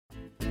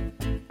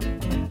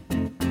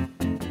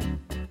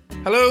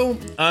Hello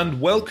and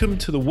welcome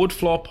to the Wood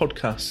Floor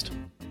Podcast,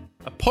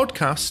 a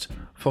podcast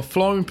for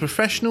flooring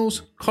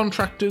professionals,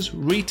 contractors,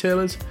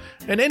 retailers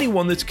and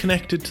anyone that's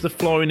connected to the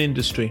flooring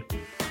industry.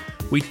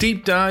 We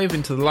deep dive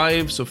into the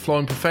lives of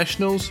flooring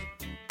professionals,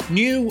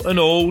 new and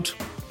old,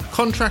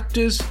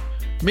 contractors,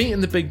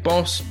 meeting the big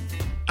boss,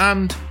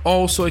 and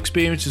also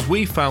experiences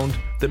we found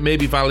that may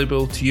be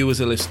valuable to you as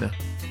a listener.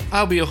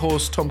 I'll be your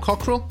host, Tom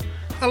Cockrell.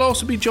 I'll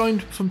also be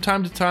joined from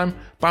time to time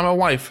by my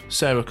wife,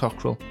 Sarah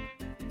Cockrell.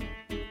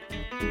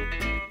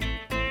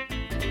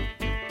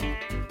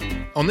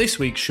 On this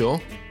week's show,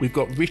 we've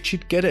got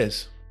Richard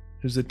Geddes,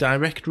 who's the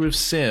Director of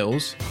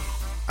Sales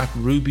at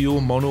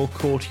Rubio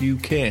Monocoat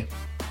UK.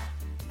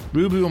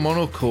 Rubio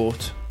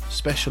Monocoat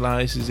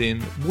specialises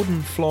in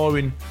wooden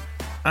flooring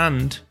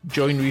and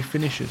joinery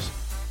finishes.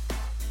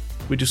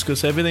 We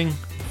discuss everything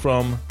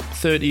from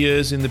 30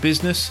 years in the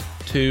business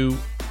to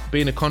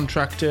being a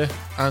contractor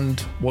and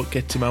what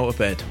gets him out of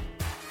bed.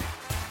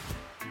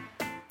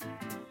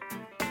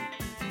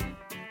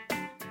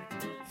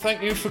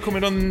 Thank you for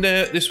coming on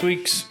this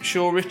week's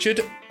show,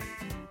 Richard.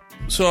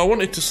 So I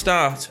wanted to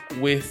start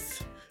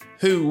with,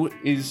 who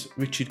is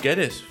Richard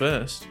Geddes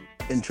first?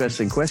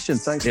 Interesting question.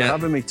 Thanks for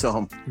having me,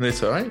 Tom.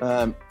 That's all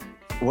right.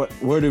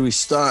 Where do we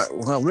start?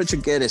 Well,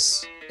 Richard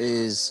Geddes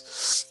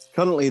is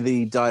currently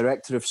the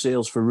Director of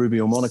Sales for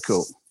Rubio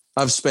Monocoat.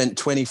 I've spent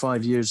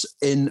 25 years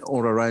in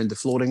or around the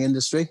flooring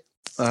industry.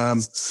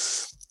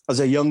 As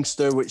a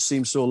youngster, which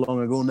seems so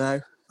long ago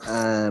now,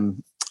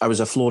 I was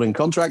a flooring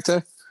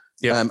contractor.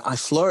 Yeah. I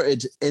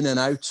flirted in and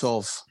out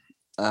of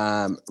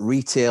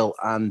retail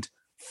and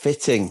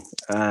fitting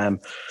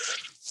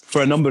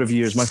for a number of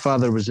years. My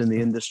father was in the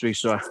industry,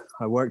 so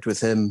I worked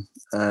with him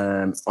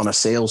on a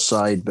sales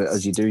side, but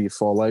as you do, you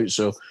fall out.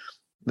 So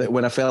that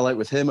when I fell out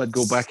with him, I'd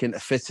go back into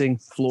fitting,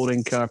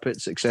 flooring,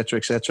 carpets,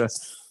 etc.,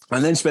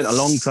 and then spent a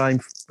long time,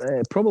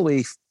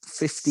 probably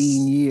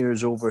 15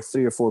 years over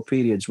 3 or 4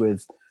 periods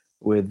with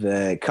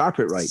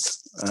Carpetright.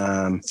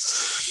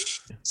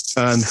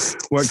 And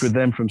worked with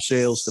them from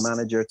sales to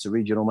manager to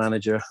regional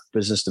manager,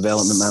 business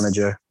development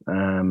manager,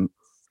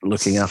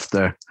 looking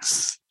after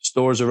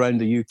stores around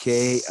the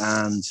UK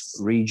and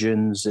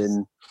regions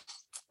in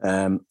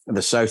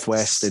the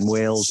southwest, in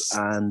Wales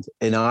and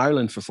in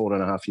Ireland for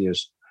 4.5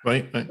 years.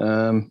 Right.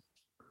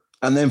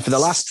 And then for the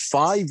last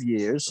 5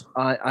 years,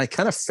 I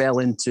kind of fell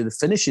into the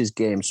finishes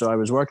game. So I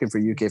was working for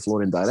UK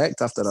Flooring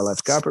Direct after I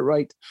left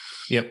Carpetright.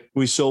 Yep.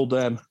 We sold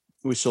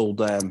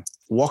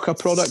Waka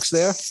products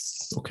there.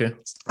 Okay.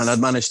 And I'd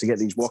managed to get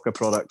these Waka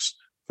products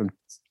from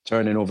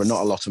turning over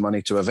not a lot of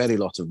money to a very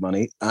lot of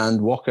money.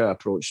 And Waka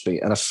approached me,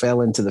 and I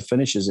fell into the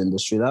finishes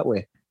industry that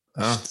way.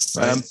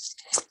 Right.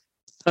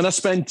 And I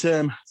spent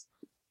a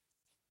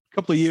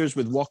couple of years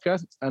with Waka,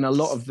 and a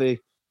lot of the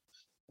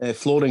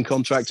flooring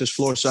contractors,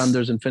 floor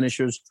sanders and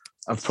finishers,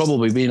 I've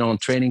probably been on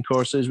training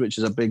courses, which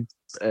is a big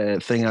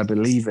thing I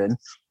believe in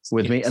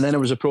with me. And then I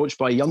was approached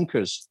by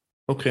Yonkers.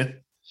 Okay.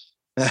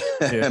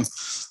 Yeah.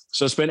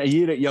 So I spent a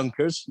year at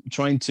Yonkers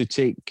trying to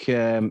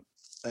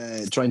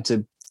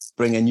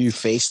bring a new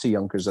face to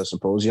Yonkers, I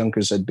suppose.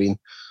 Yonkers had been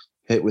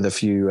hit with a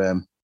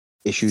few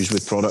issues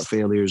with product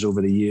failures over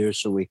the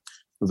years. So we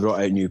brought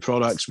out new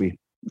products. We,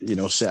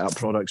 set up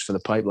products for the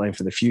pipeline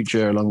for the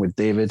future along with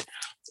David,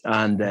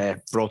 and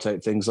brought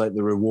out things like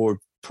the reward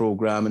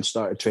program and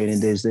started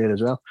training days there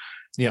as well.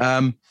 Yeah.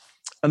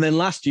 And then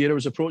last year I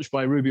was approached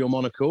by Rubio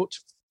Monocoat,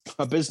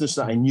 a business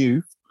that I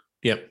knew.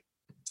 Yep.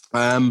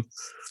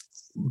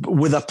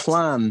 With a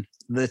plan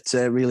that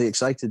really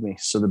excited me.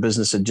 So the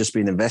business had just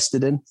been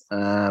invested in.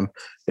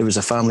 It was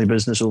a family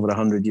business over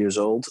 100 years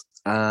old,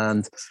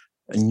 and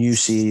a new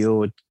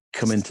CEO had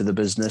come into the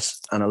business,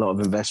 and a lot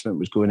of investment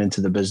was going into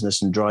the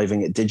business and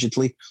driving it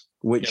digitally,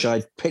 which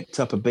I'd picked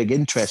up a big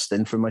interest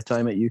in from my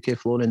time at UK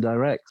Flooring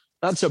Direct.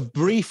 That's a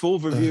brief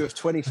overview of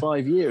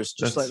 25 years,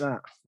 just like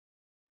that.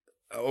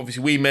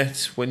 Obviously, we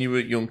met when you were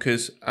at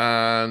Yonkers,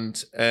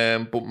 and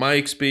but my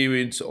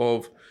experience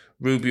of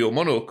Rubio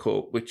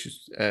Monocoat, which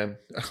is,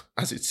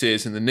 as it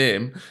says in the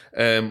name,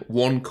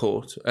 one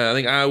coat. I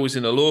think I was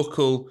in a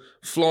local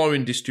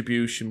flooring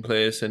distribution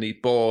place, and he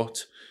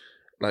bought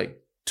like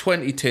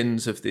 20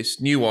 tins of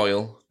this new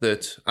oil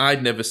that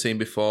I'd never seen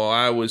before.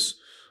 I was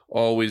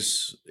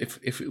always,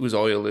 if it was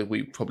oil,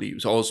 we probably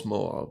use Osmo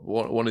or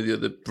one of the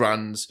other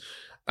brands.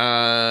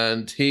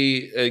 And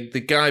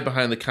the guy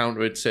behind the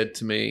counter had said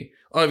to me,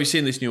 "Oh, have you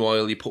seen this new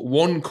oil? You put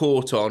one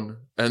coat on,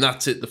 and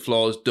that's it. The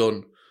floor's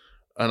done."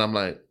 And I'm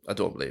like, I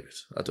don't believe it.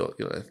 I don't,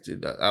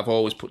 I've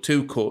always put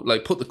 2 coats,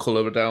 like put the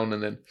colour down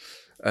and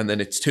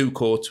then it's 2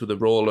 coats with a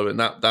roller, and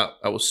that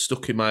I was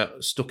stuck in my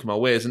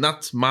ways. And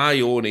that's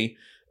my only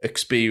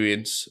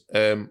experience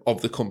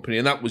of the company.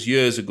 And that was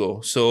years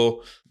ago.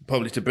 So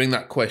probably to bring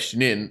that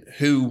question in,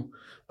 who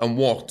and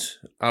what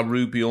are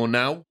Rubio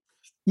now?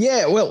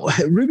 Yeah, well,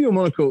 Rubio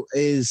Monocoat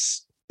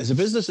is a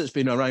business that's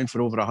been around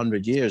for over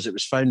 100 years. It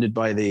was founded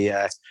by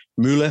the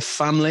Moulif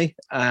family,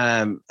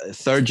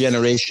 3rd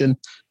generation.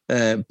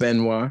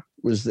 Benoit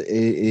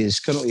is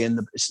currently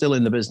still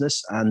in the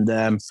business, and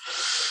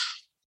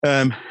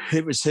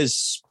it was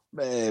his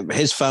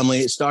his family,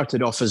 it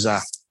started off as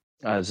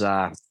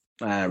a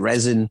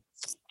resin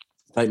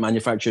type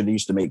manufacturer. They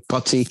used to make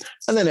putty,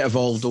 and then it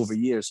evolved over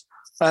years.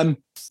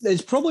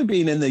 It's probably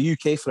been in the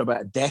UK for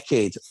about a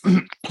decade,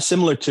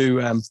 similar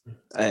to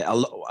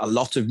a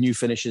lot of new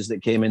finishes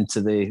that came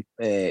into the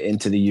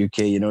UK.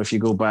 You know, if you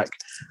go back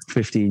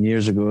 15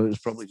 years ago, it was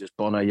probably just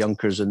Bonner,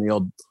 Junkers, and the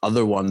odd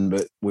other one,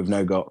 but we've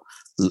now got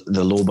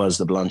the Lobas,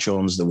 the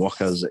Blanchons, the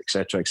Wakas,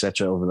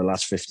 etc., over the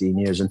last 15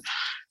 years. And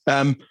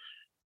how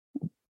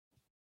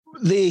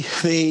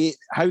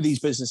these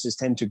businesses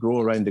tend to grow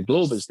around the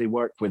globe is they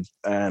work with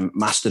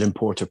master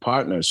importer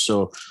partners.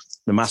 So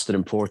the master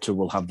importer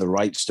will have the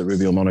rights to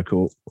Rubio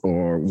Monocoat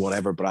or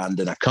whatever brand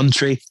in a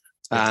country.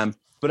 But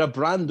a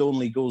brand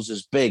only goes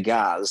as big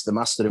as the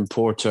master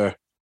importer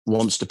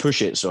wants to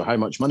push it. So how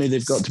much money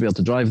they've got to be able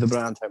to drive the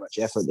brand, how much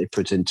effort they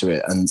put into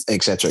it, and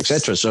et cetera, et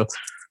cetera. So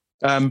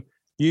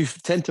you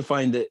tend to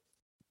find that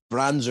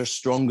brands are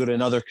stronger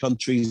in other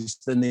countries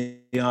than they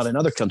are in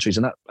other countries.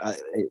 And that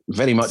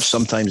very much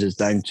sometimes is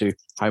down to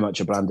how much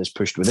a brand is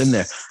pushed within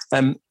there.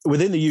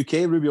 Within the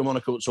UK, Rubio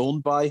Monocoat's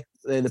owned by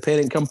the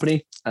parent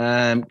company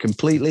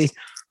completely.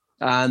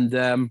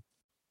 And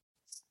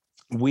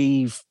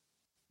we've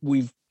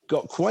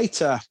got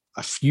quite a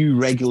few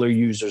regular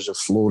users of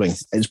flooring.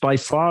 It's by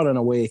far and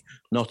away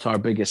not our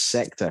biggest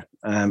sector,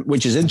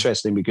 which is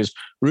interesting because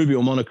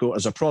Rubio Monocoat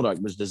as a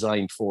product was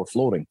designed for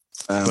flooring.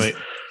 Right.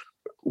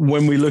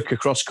 When we look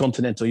across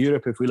continental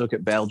Europe, if we look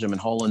at Belgium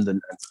and Holland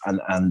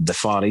and the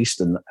Far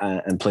East and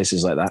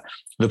places like that,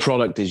 the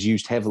product is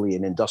used heavily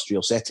in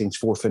industrial settings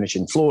for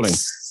finishing flooring.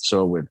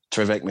 So with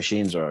Trivec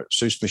machines or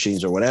Soest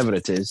machines or whatever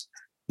it is,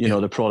 you know,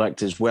 the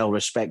product is well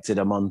respected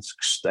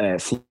amongst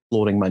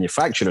flooring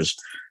manufacturers.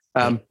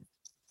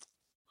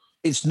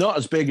 It's not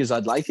as big as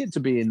I'd like it to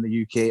be in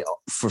the UK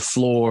for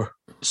floor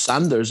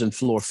sanders and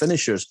floor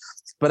finishers.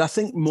 But I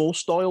think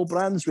most oil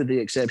brands, with the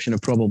exception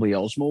of probably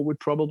Osmo, would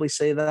probably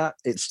say that.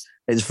 It's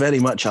very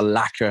much a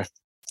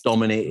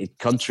lacquer-dominated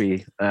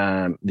country,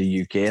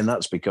 the UK, and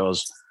that's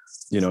because,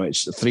 you know,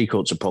 it's 3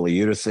 coats of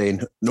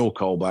polyurethane, no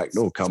callback,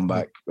 no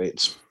comeback.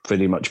 It's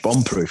pretty much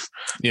bomb-proof.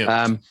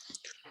 Yeah.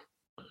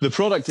 The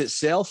product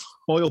itself,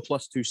 Oil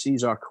Plus 2C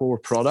is our core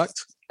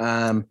product,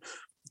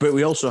 but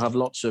we also have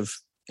lots of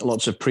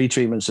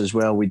pre-treatments as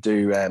well. We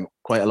do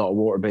quite a lot of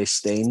water-based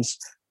stains,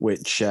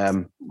 which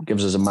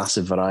gives us a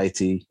massive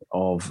variety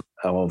of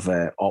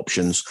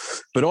options.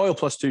 But Oil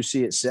Plus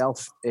 2C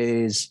itself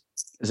is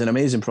an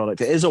amazing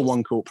product. It is a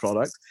one-coat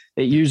product.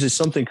 It uses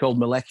something called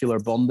molecular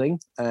bonding,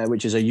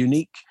 which is a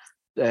unique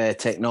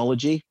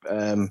technology,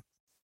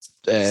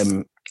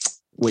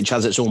 which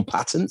has its own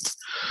patent.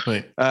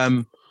 Right.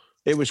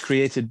 It was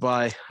created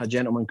by a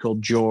gentleman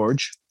called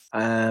George.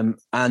 And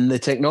the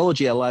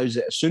technology allows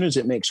it, as soon as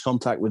it makes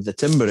contact with the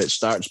timber, it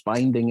starts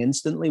binding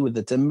instantly with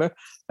the timber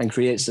and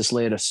creates this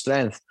layer of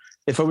strength.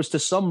 If I was to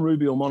sum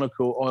Rubio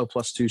Monocoat Oil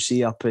Plus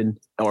 2C up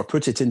or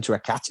put it into a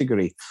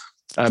category,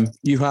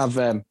 you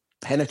have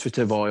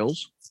penetrative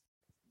oils.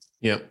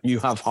 Yeah. You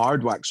have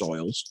hard wax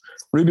oils.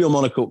 Rubio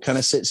Monocoat kind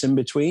of sits in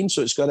between.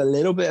 So it's got a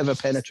little bit of a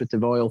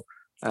penetrative oil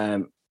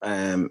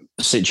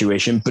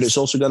situation, but it's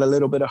also got a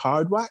little bit of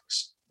hard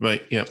wax.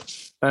 Right. Yeah.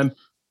 And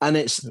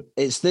it's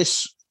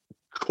this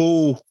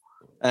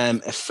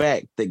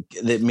effect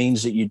that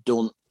means that you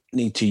don't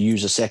need to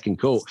use a second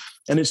coat.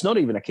 And it's not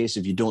even a case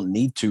of you don't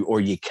need to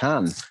or you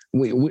can.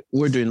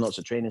 We're doing lots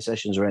of training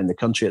sessions around the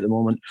country at the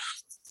moment,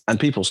 and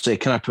people say,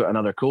 can I put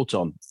another coat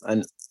on?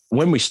 And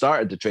when we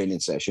started the training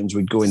sessions,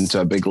 we'd go into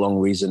a big long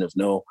reason of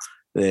no,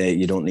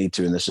 you don't need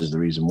to, and this is the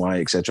reason why,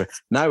 etc.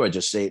 Now I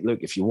just say, look,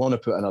 if you want to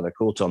put another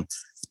coat on,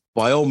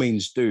 by all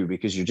means do,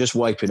 because you're just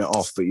wiping it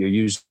off, but you're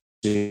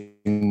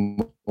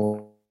using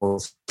more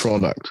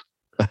product.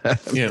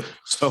 Yeah.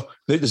 So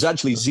there's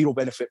actually zero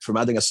benefit from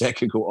adding a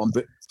second coat on,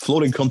 but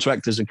flooring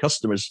contractors and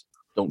customers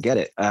don't get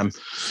it. No.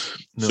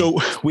 So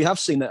we have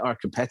seen that our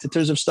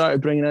competitors have started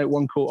bringing out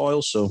one coat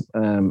oil. So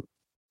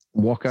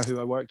Waka, who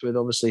I worked with,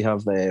 obviously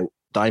have the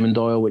Diamond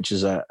Oil, which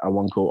is a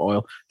one coat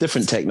oil,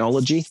 different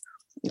technology,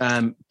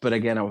 but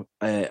again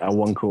a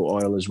one coat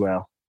oil as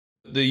well.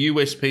 The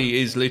USP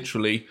is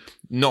literally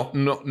not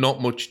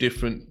much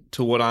different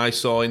to what I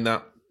saw in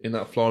that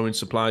flooring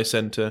supply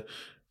centre.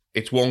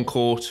 It's one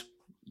coat.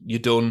 You're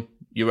done,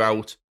 you're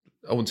out.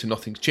 I wouldn't say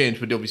nothing's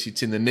changed, but obviously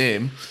it's in the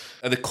name.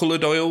 Are the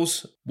coloured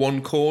oils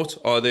one coat,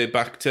 or are they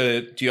back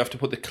to, do you have to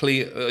put the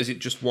clear, is it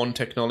just one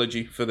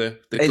technology for the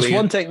clear? It's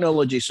one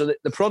technology. So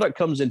the product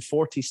comes in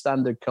 40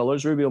 standard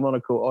colours. Rubio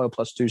Monocoat Oil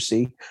Plus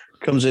 2C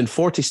comes in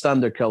 40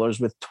 standard colours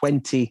with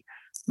 20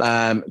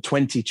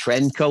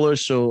 trend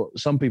colours. So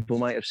some people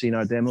might have seen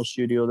our demo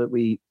studio that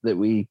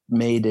we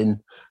made in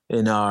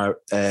our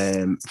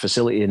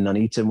facility in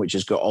Nuneaton, which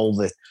has got all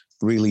the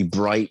really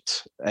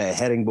bright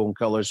herringbone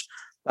colours.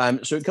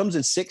 So it comes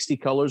in 60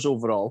 colours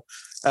overall.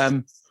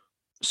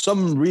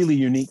 Some really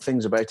unique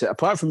things about it,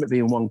 apart from it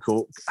being one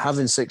coat,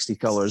 having 60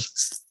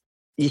 colours,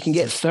 you can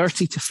get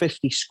 30 to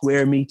 50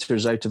 square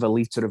metres out of a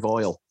litre of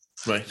oil,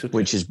 right? Okay.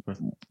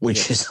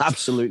 Which is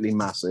absolutely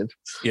massive.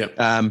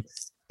 Yeah.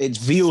 It's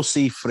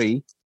VOC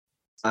free.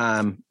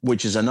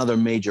 which is another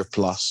major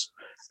plus.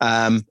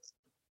 And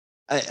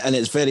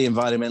it's very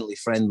environmentally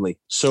friendly.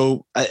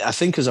 So I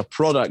think as a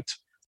product,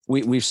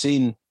 we've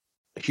seen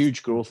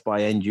huge growth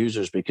by end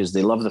users because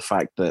they love the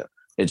fact that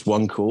it's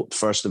one coat,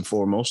 first and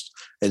foremost.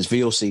 It's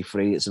VOC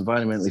free. It's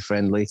environmentally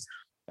friendly.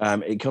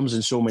 It comes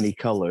in so many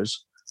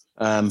colors.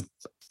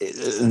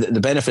 The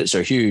benefits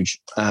are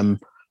huge.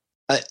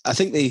 I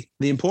think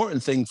the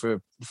important thing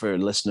for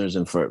listeners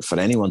and for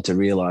anyone to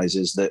realize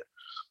is that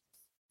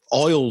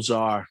oils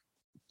are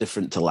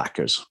different to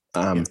lacquers.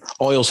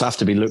 Oils have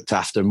to be looked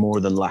after more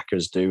than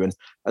lacquers do. And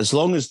as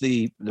long as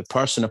the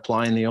person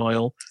applying the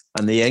oil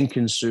and the end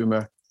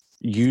consumer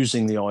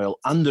using the oil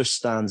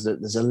understands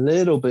that there's a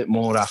little bit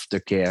more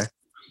aftercare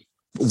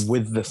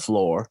with the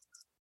floor,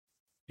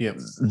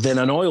 then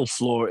an oil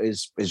floor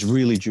is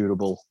really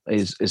durable,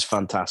 is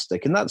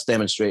fantastic. And that's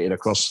demonstrated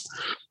across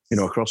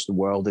the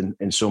world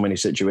in so many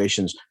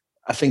situations.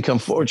 I think,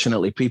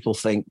 unfortunately, people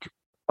think,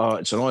 oh,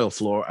 it's an oil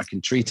floor, I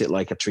can treat it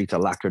like I treat a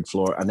lacquered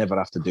floor. I never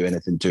have to do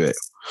anything to it.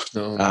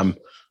 No.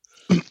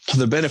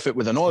 The benefit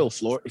with an oil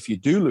floor, if you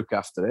do look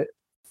after it,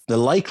 the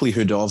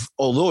likelihood of,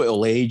 although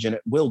it'll age and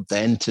it will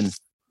dent and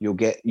you'll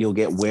get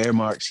wear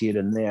marks here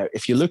and there,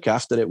 if you look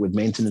after it with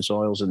maintenance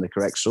oils and the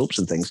correct soaps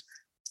and things,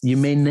 you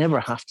may never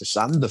have to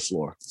sand the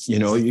floor.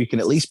 You can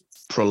at least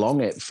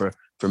prolong it for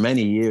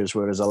many years,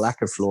 whereas a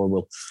lacquer floor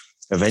will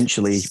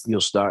eventually,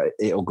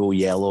 it'll go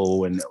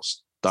yellow and it'll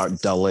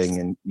start dulling,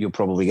 and you'll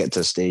probably get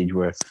to a stage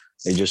where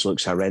it just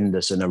looks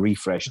horrendous and a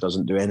refresh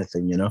doesn't do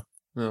anything,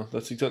 No,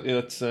 that's exactly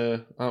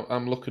that.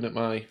 I'm looking at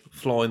my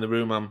floor in the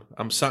room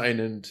I'm sat in,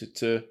 and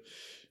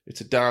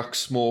it's a dark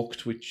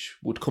smoked, which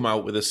would come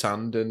out with the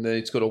sand, and then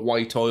it's got a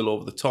white oil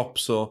over the top.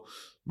 So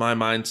my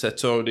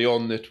mindset's already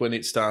on that when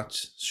it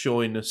starts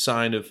showing a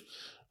sign of,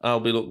 I'll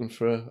be looking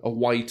for a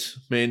white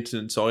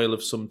maintenance oil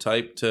of some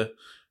type to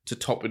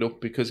top it up,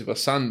 because if I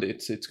sand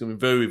it, it's going to be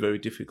very, very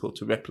difficult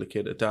to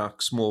replicate a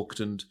dark smoked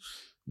and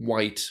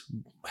white,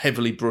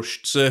 heavily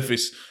brushed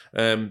surface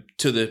to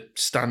the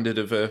standard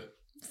of a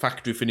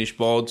factory finished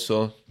board.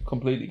 So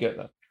completely get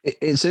that.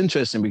 It's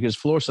interesting because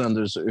floor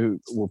sanders who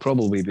will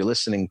probably be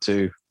listening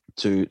to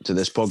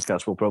this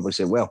podcast will probably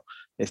say, well,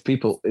 if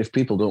people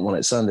don't want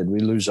it sanded,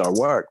 we lose our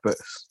work. But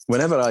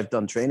whenever I've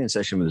done training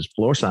session with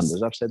floor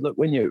sanders, I've said, look,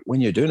 when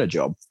you're doing a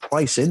job,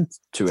 price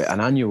into it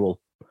an annual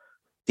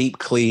deep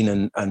clean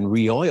and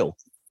re-oil,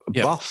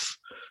 buff,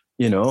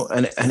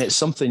 and it's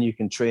something you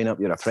can train up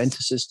your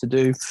apprentices to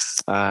do.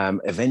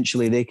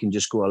 Eventually they can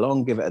just go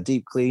along, give it a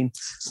deep clean,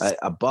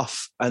 a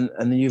buff, and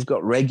then you've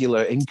got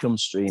regular income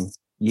stream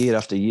year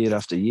after year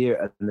after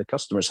year, and the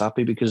customer's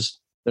happy because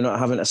they're not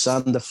having to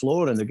sand the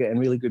floor and they're getting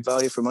really good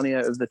value for money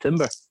out of the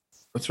timber.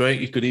 That's right.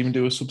 You could even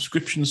do a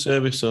subscription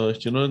service,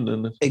 and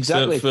then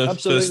exactly,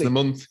 first of the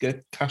month,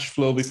 get cash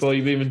flow before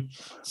you've even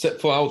set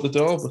foot out the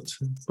door.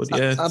 But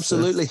yeah,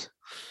 absolutely.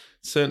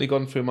 Certainly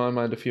gone through my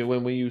mind a few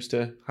when we used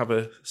to have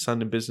a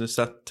sanding business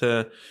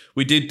that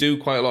we did do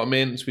quite a lot of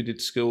maintenance. We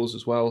did schools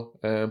as well,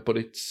 but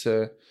it's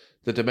the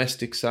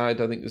domestic side.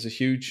 I think there's a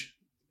huge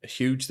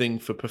thing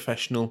for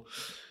professional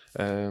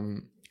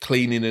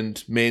cleaning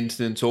and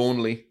maintenance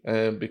only,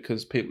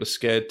 because people are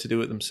scared to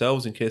do it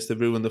themselves in case they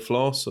ruin the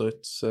floor. So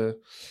it's I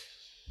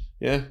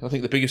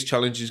think the biggest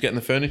challenge is getting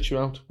the furniture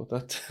out, but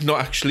that not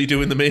actually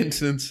doing the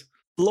maintenance.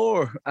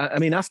 Floor, I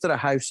mean, after a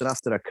house and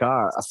after a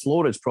car, a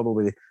floor is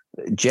probably,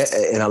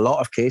 in a lot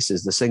of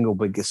cases, the single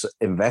biggest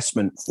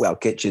investment. Well,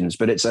 kitchens,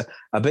 but it's a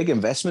big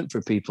investment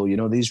for people.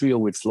 These real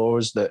wood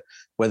floors, that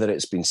whether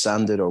it's been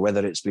sanded or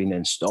whether it's been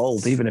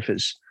installed, even if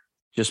it's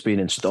just been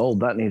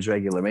installed, that needs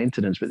regular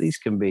maintenance. But these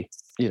can be,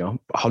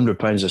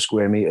 £100 a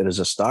square meter as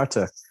a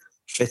starter,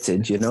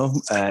 fitted,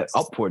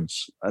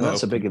 upwards, and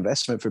that's a big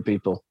investment for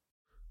people.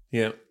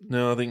 Yeah,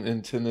 no, I think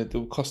in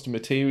the cost of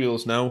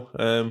materials now,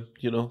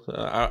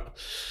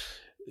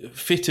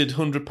 fitted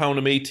 £100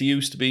 a metre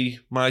used to be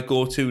my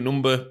go-to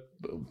number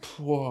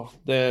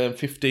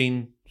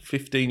 15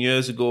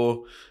 years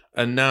ago,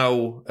 and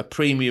now a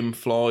premium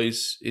floor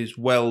is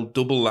well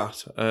double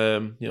that,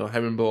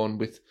 herringbone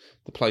with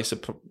the price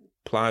of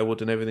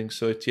plywood and everything.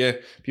 So it's,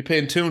 if you're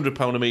paying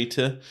 £200 a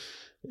metre,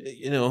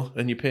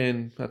 and you're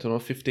paying, I don't know,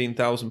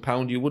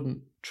 £15,000, you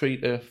wouldn't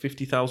treat a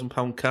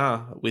 £50,000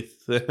 car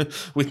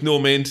with no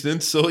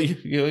maintenance. So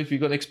if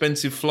you've got an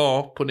expensive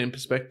floor, put it in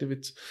perspective,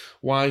 it's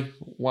why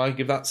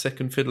give that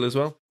second fiddle as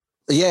well.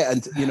 Yeah,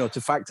 and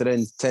to factor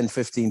in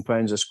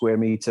 £10-15 a square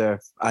meter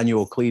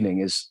annual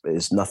cleaning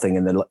is nothing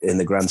in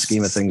the grand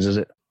scheme of things, is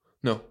it?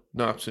 No,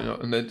 absolutely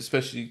not. And then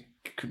especially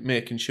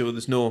making sure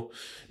there's no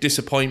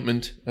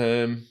disappointment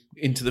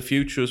into the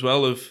future as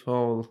well of,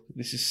 oh,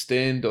 this is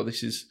stained or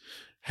this is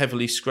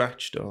heavily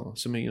scratched or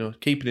something.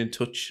 Keeping in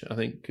touch, I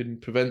think, can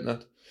prevent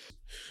that.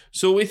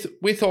 So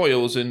with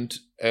oils and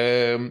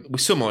with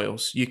some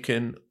oils, you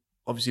can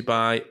obviously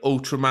buy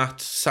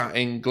ultramatte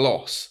satin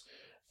gloss,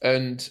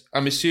 and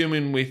I'm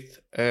assuming with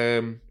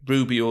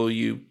Rubio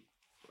you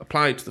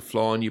apply it to the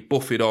floor and you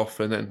buff it off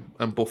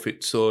and buff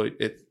it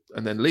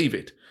and then leave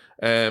it.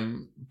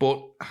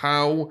 But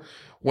how,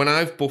 when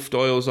I've buffed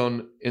oils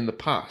on in the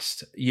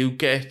past, you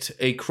get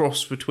a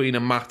cross between a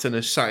matte and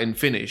a satin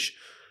finish,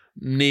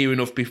 near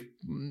enough,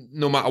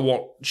 no matter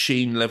what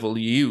sheen level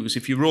you use.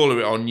 If you roller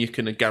it on, you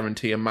can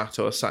guarantee a matte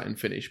or a satin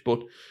finish.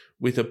 But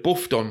with a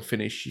buffed on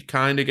finish, you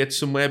kind of get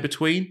somewhere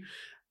between.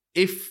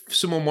 If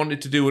someone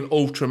wanted to do an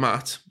ultra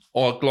matte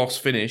or gloss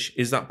finish,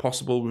 is that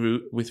possible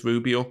with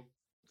Rubio?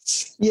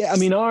 Yeah, I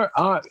mean, our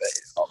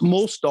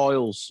most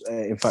oils,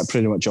 in fact,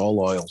 pretty much all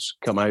oils,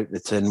 come out the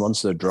tin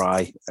once they're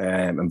dry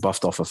and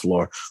buffed off a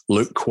floor,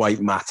 look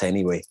quite matte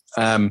anyway,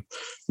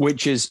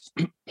 which is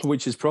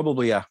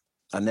probably a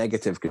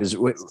negative, because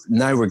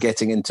now we're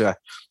getting into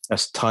a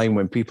time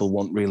when people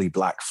want really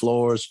black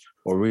floors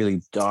or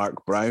really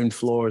dark brown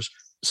floors.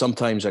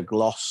 Sometimes a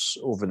gloss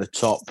over the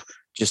top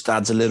just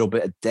adds a little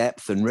bit of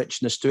depth and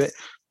richness to it.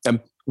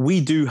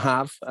 We do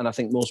have, and I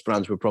think most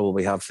brands will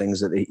probably have, things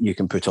that you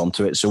can put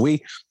onto it. So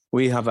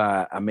we have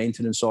a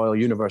maintenance oil,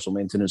 universal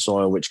maintenance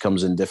oil, which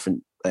comes in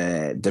different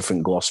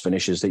gloss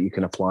finishes that you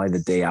can apply the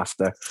day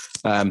after.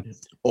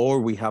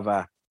 Or we have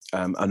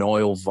an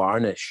oil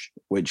varnish,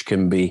 which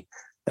can be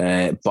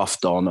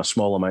buffed on, a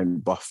small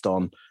amount buffed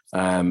on,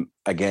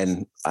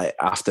 again,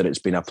 after it's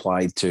been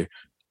applied to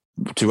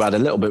add a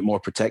little bit more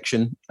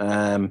protection,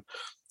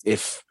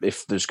 if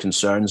there's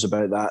concerns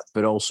about that,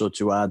 but also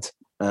to add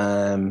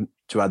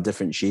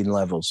different sheen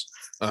levels.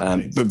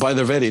 But by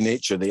their very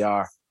nature, they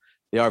are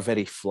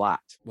very flat.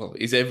 Well,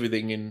 is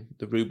everything in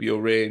the Rubio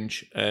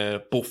range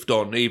buffed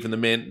on, even the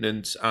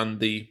maintenance and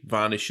the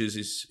varnishes?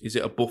 Is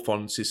it a buff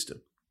on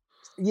system?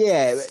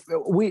 Yeah,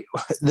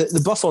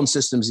 the buff on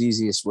system's the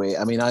easiest way.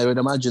 I mean, I would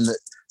imagine that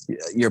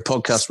your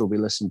podcast will be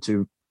listened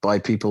to by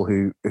people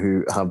who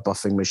have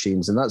buffing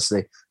machines, and that's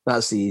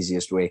the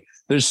easiest way.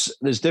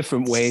 There's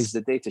different ways.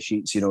 The data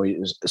sheets,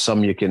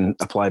 some you can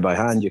apply by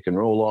hand, you can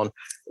roll on.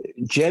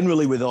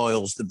 Generally, with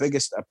oils, the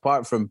biggest,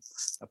 apart from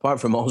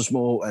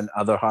Osmo and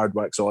other hard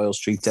wax oils,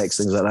 Treatex,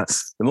 things like that,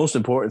 the most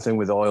important thing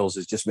with oils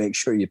is just make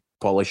sure you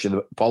polish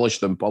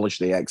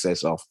the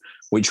excess off,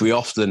 which we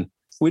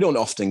don't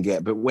often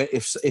get. But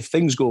if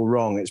things go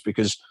wrong, it's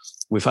because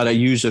we've had a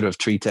user of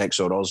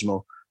Treatex or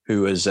Osmo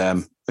who has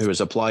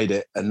applied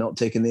it and not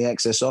taken the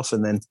excess off,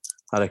 and then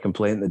had a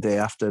complaint the day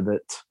after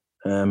that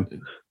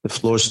the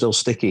floor's still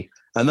sticky.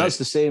 And that's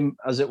the same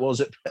as it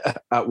was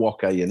at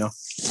Waka,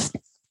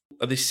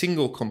 Are they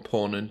single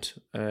component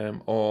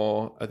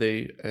or are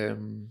they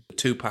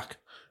two-pack?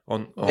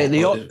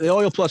 The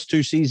Oil Plus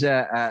 2C is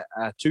a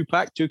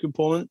two-pack,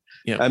 two-component.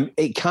 Yeah.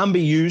 It can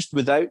be used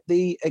without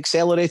the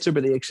accelerator,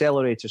 but the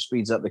accelerator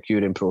speeds up the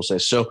curing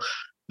process. So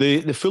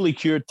the fully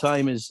cured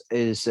time is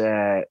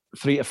 3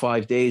 to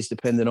 5 days,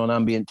 depending on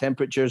ambient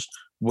temperatures,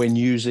 when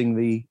using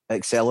the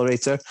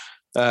accelerator.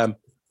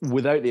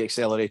 Without the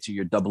accelerator,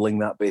 you're doubling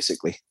that,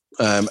 basically.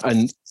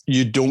 And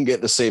you don't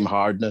get the same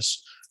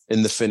hardness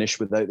in the finish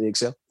without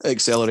the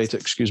accelerator,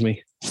 excuse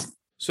me.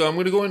 So I'm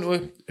going to go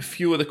into a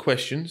few other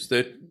questions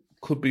that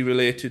could be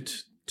related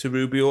to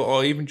Rubio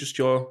or even just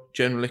your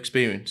general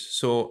experience.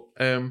 So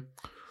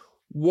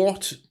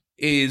what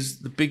is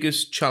the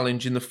biggest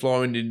challenge in the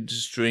flooring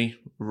industry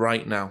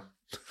right now?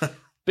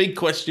 Big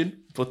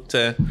question, but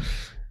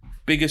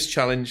biggest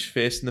challenge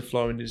facing the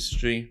flooring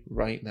industry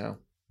right now?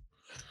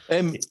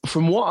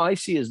 From what I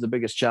see as the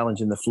biggest challenge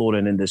in the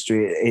flooring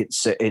industry,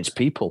 it's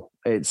people.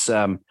 It's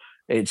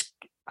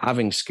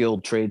having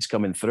skilled trades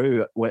coming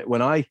through.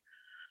 When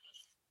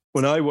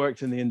I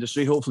worked in the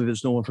industry, hopefully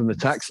there's no one from the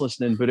tax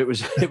listening, but it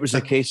was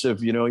a case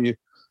of, you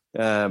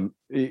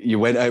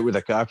went out with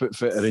a carpet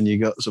fitter and you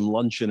got some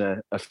lunch and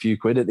a few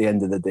quid at the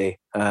end of the day.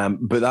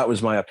 But that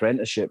was my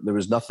apprenticeship. There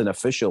was nothing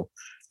official.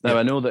 Now,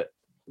 I know that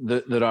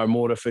there are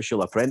more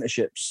official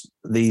apprenticeships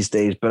these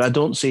days, but I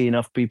don't see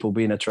enough people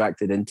being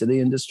attracted into the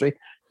industry.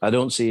 I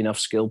don't see enough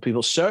skilled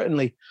people.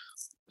 Certainly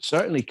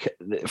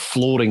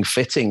flooring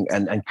fitting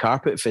and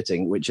carpet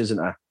fitting, which isn't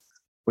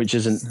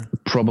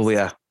probably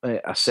a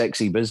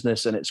sexy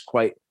business, and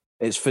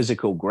it's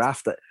physical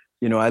graft. That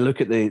I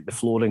look at the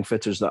flooring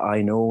fitters that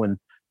I know, and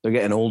they're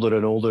getting older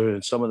and older,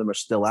 and some of them are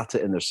still at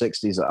it in their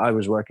 60s that I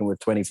was working with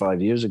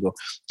 25 years ago,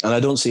 and I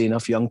don't see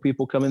enough young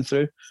people coming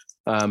through.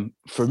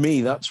 For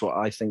me, that's what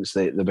I think is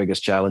the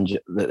biggest challenge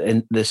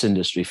that this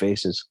industry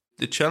faces.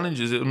 The challenge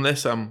is,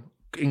 unless I'm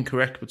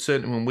incorrect, but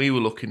certainly when we were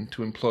looking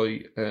to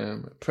employ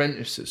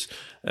apprentices,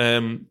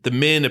 the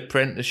main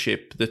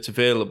apprenticeship that's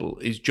available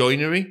is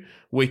joinery,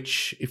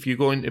 which if you're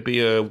going to be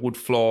a wood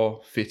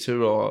floor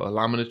fitter or a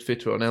laminate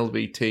fitter or an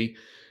LVT,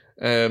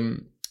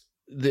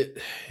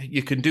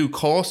 you can do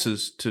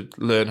courses to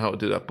learn how to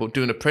do that, but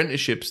doing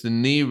apprenticeships, the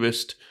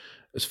nearest,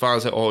 as far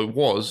as it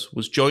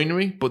was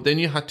joinery, but then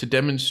you had to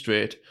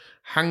demonstrate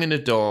hanging a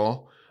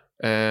door,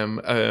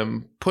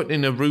 putting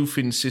in a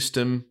roofing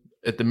system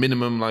at the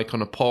minimum, like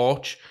on a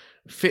porch,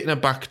 fitting a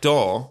back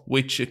door,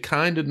 which are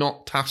kind of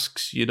not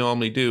tasks you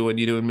normally do when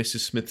you're doing Mrs.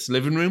 Smith's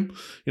living room.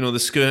 The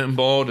skirting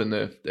board and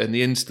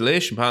the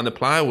installation part and the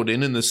plywood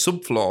in and the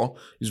subfloor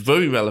is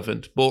very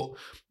relevant, but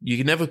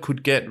you never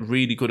could get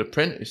really good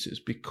apprentices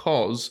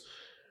because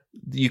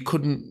you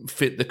couldn't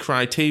fit the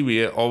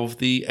criteria of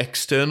the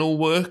external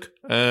work,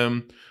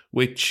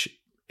 which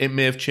it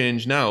may have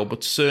changed now,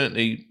 but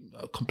certainly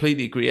I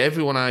completely agree.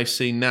 Everyone I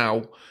see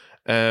now,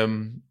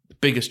 the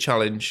biggest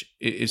challenge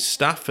is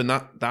staff, and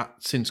that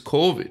since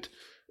COVID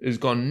has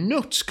gone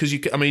nuts because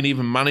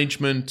even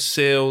management,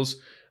 sales,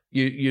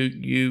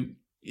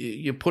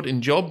 you're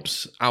putting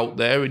jobs out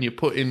there and you're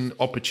putting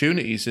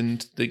opportunities,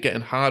 and they're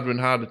getting harder and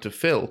harder to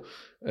fill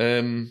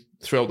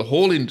throughout the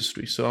whole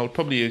industry. So I would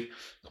probably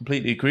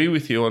completely agree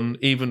with you on,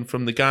 even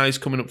from the guys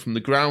coming up from the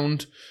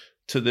ground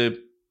to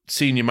the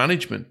senior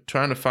management,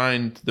 trying to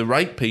find the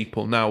right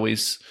people now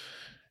it's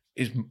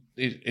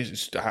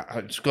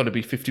got to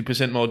be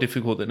 50% more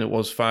difficult than it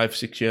was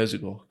 5-6 years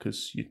ago,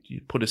 because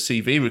you put a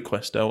CV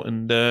request out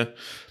and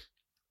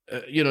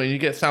you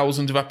get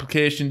thousands of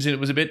applications, and it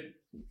was a bit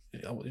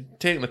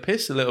taking the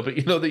piss a little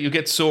bit, that you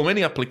get so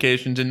many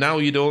applications and now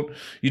you don't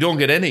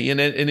get any, and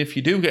if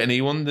you do get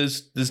anyone,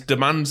 there's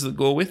demands that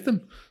go with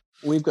them.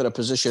 We've got a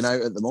position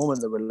out at the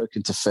moment that we're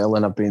looking to fill,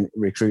 and I've been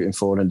recruiting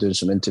for and doing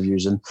some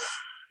interviews, and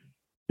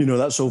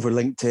that's over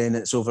LinkedIn,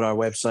 it's over our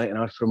website, and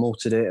I've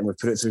promoted it and we've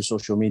put it through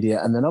social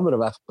media, and the number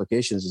of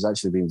applications has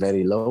actually been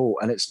very low,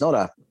 and it's not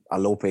a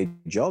low paid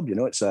job.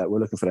 It's we're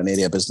looking for an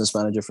area business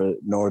manager for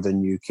Northern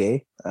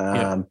UK.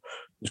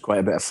 There's quite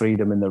a bit of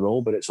freedom in the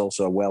role, but it's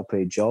also a well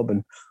paid job,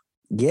 and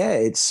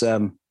it's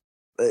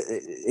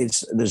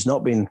there's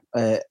not been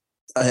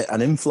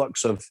an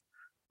influx of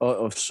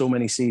so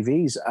many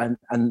CVs,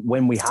 and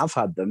when we have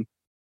had them,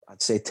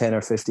 I'd say 10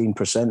 or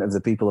 15% of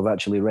the people have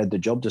actually read the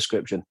job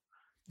description.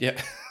 Yeah,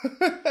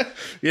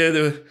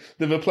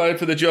 they've applied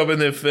for the job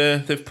and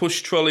they've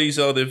pushed trolleys,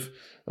 or they've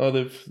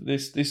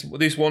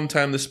this one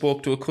time they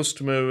spoke to a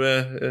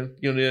customer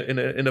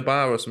in a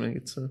bar or something.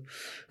 It's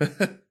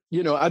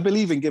I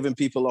believe in giving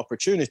people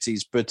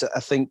opportunities, but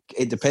I think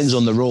it depends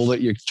on the role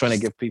that you're trying to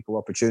give people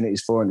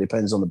opportunities for, and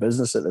depends on the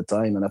business at the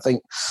time. And I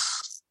think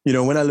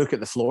when I look at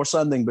the floor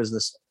sanding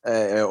business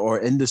or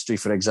industry,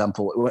 for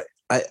example,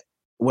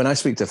 when I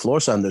speak to floor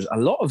sanders, a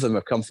lot of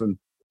them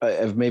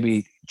have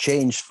maybe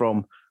changed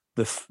from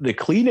the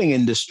cleaning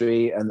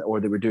industry, or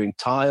they were doing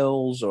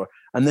tiles,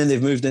 and then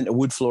they've moved into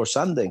wood floor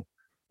sanding.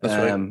 That's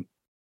right.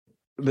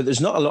 But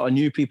there's not a lot of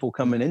new people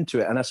coming into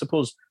it, and I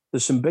suppose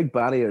there's some big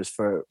barriers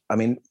for.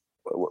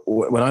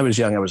 When I was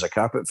young, I was a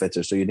carpet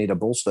fitter, so you need a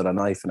bolster, a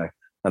knife, and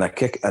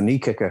a knee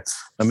kicker,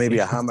 and maybe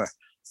a hammer.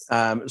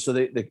 So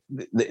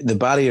the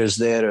barriers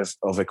there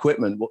of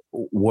equipment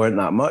weren't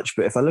that much.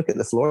 But if I look at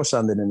the floor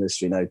sanding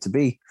industry now, to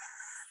be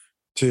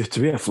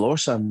a floor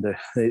sander,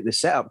 the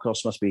setup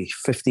cost must be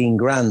 15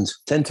 grand,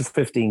 10 to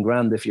 15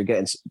 grand if you're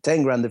getting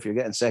 10 grand if you're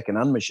getting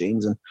second-hand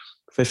machines, and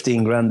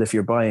 15 grand if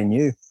you're buying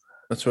new.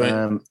 That's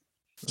right.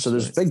 So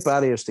there's big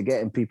barriers to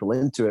getting people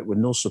into it with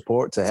no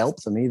support to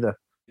help them either.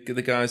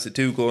 The guys that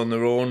do go on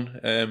their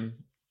own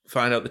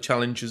find out the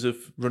challenges of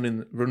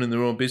running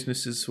their own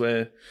businesses,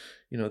 where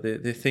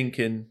they're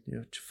thinking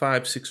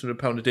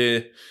 £500-600 a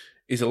day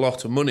is a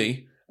lot of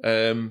money.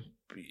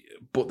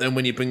 But then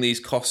when you bring these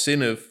costs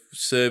in of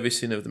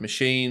servicing of the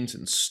machines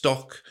and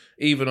stock,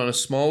 even on a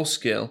small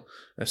scale,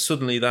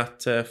 suddenly that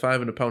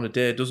 £500 a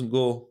day doesn't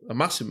go a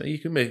massive. You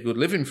can make a good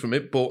living from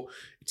it, but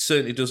it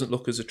certainly doesn't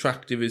look as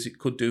attractive as it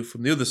could do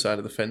from the other side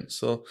of the fence.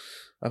 So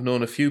I've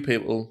known a few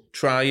people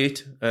try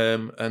it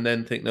and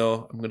then think,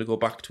 no, I'm going to go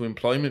back to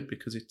employment,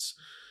 because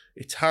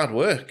it's hard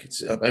work.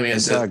 It's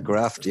hard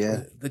graft,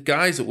 yeah. The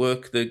guys at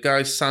work, the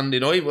guys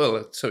sanding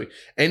oil,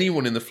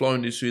 anyone in the floor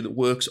industry that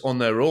works on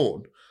their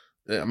own,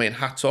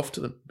 hats off to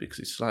them, because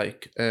it's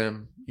like,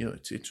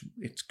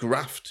 it's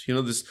graft.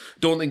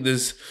 Don't think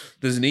there's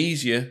an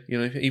easier,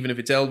 even if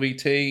it's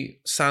LVT,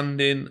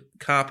 sanding,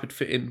 carpet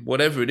fitting,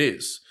 whatever it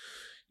is,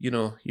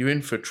 you're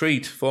in for a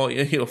treat.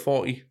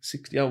 40,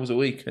 60 hours a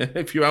week.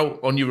 If you're out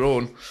on your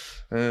own,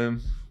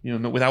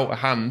 not without a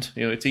hand,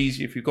 it's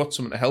easy if you've got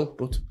someone to help.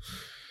 But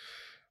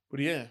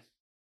yeah.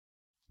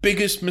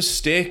 Biggest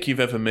mistake you've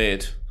ever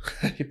made?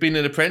 You've been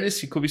an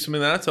apprentice, it could be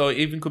something like that, or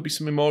even could be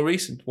something more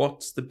recent.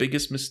 What's the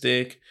biggest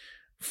mistake,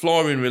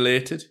 flooring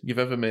related, you've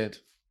ever made?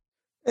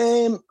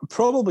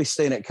 Probably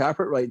staying at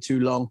Carpetright too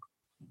long.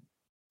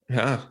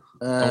 Yeah.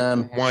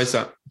 Why is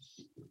that?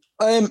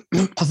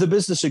 The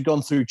business had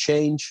gone through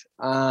change,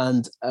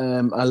 and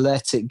I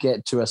let it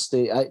get to a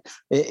state.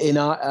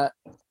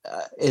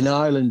 In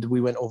Ireland,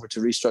 we went over to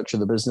restructure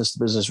the business.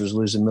 The business was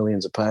losing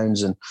millions of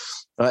pounds, and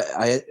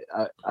I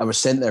was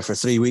sent there for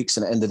 3 weeks,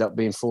 and it ended up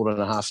being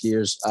 4.5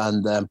 years.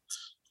 And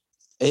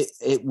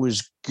it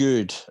was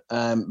good,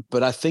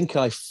 but I think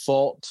I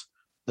fought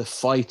the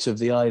fight of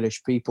the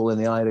Irish people and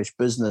the Irish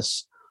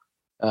business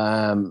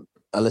a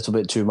little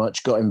bit too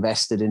much. Got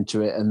invested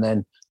into it, and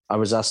then I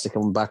was asked to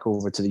come back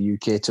over to the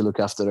UK to look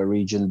after a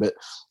region. But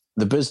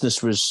the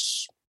business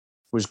was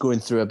going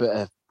through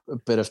a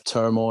bit of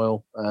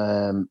turmoil.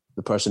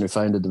 The person who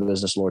founded the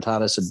business, Lord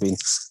Harris, had been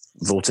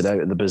voted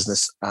out of the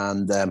business,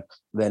 and then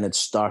had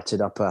started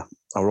up a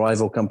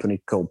rival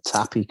company called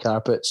Tappy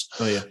Carpets.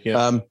 Oh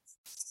yeah.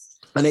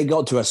 And it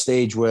got to a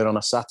stage where on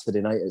a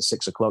Saturday night at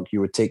 6 o'clock, you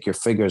would take your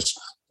figures,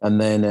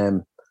 and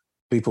then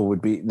people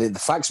would be the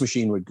fax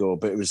machine would go,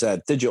 but it was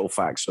a digital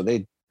fax, so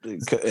the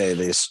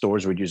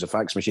stores would use a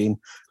fax machine,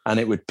 and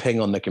it would ping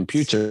on the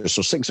computer.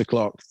 So 6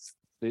 o'clock,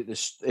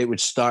 it would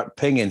start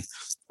pinging,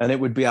 and it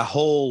would be a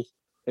whole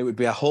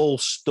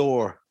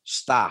store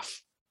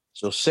staff.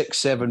 So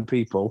 6-7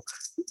 people,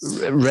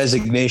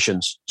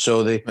 resignations.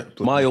 So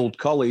my old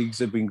colleagues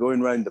had been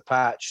going around the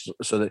patch.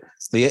 So that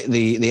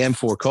the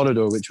M4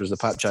 corridor, which was the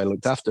patch I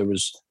looked after,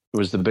 was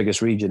the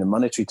biggest region in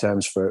monetary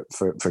terms for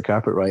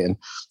carpet writing.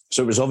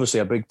 So it was obviously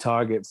a big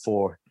target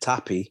for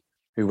Tappy,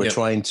 who were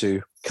trying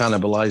to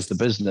cannibalize the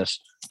business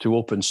to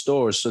open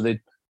stores. So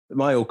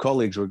my old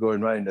colleagues were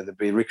going around and they'd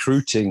be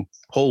recruiting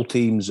whole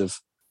teams of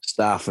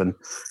staff. And,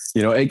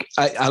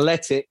 I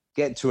let it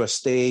get to a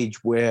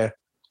stage where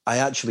I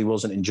actually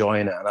wasn't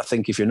enjoying it. And I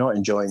think if you're not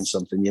enjoying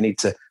something, you need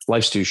to,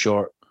 life's too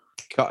short,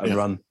 cut and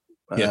run.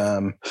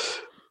 Yeah.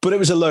 But it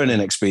was a learning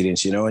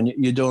experience, and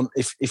you don't,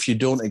 if you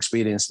don't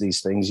experience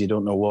these things, you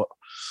don't know what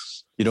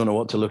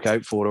to look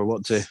out for or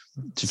what to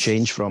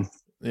change from.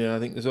 Yeah, I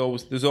think there's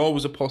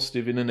always a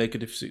positive in a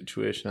negative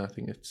situation. I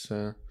think it's,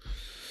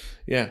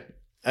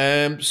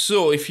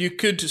 so if you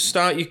could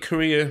start your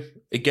career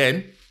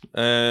again,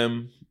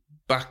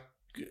 back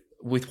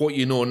with what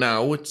you know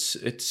now, it's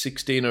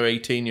 16 or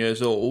 18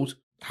 years old,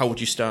 how would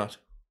you start?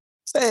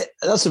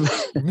 That's a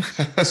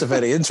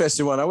very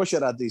interesting one. I wish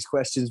I'd had these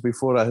questions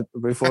before I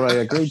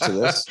agreed to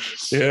this.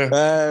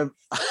 Yeah.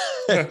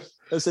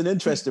 It's an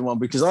interesting one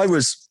because I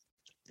was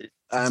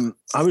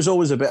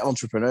always a bit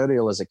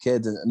entrepreneurial as a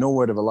kid, and no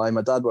word of a lie.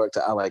 My dad worked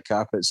at Allied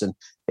Carpets, and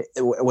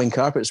when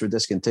carpets were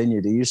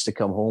discontinued, he used to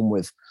come home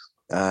with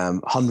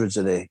hundreds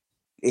of the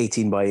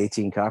 18 by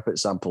 18 carpet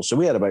samples. So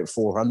we had about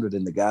 400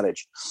 in the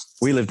garage.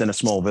 We lived in a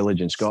small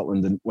village in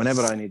Scotland, and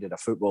whenever I needed a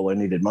football or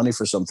needed money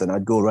for something,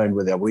 I'd go around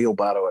with a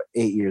wheelbarrow at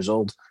 8 years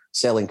old,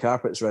 selling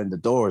carpets around the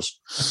doors.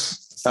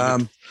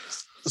 So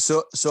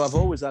I've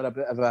always had a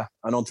bit of an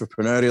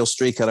entrepreneurial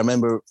streak. I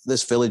remember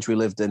this village we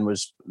lived in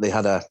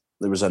there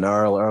was an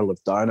Earl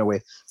of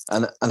Darnaway,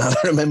 and I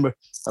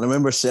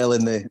remember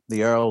selling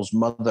the Earl's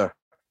mother.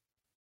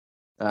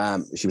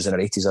 She was in her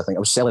 80s, I think.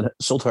 I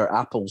sold her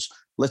apples.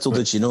 Little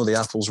did she know the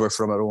apples were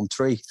from her own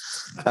tree.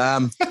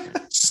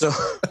 So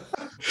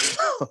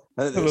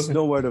there's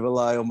no word of a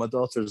lie on my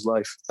daughter's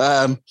life.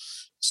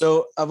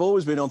 So I've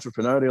always been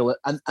entrepreneurial,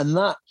 and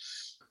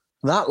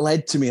that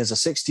led to me as a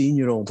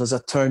 16-year-old, as I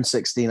turned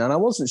 16, and I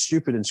wasn't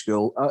stupid in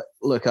school. I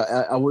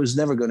was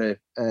never going to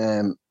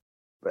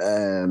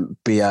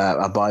be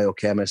a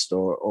biochemist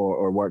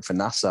or work for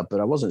NASA, but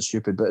I wasn't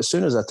stupid. But as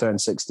soon as I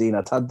turned 16,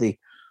 I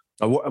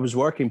was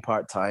working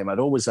part-time. I'd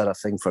always had a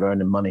thing for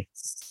earning money.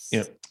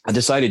 Yeah. I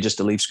decided just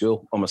to leave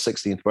school on my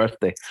 16th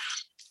birthday.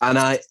 And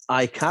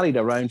I carried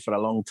around for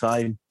a long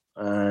time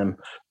a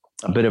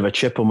bit of a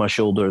chip on my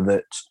shoulder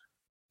that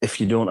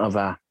if you don't have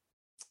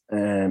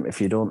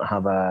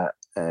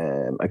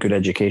a good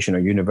education or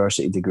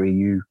university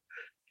degree,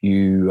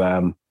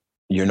 you're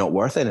not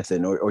worth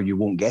anything or you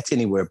won't get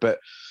anywhere. But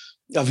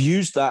I've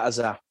used that as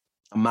a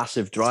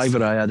massive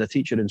driver. I had a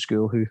teacher in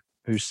school who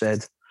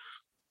said,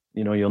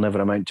 you'll never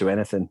amount to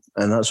anything.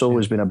 And that's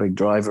always been a big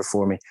driver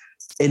for me.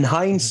 In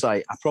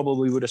hindsight, I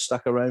probably would have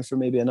stuck around for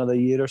maybe another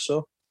year or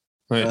so.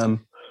 Right.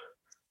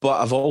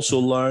 But I've also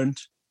learned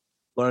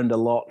a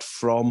lot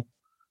from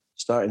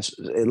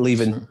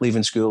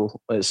leaving school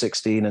at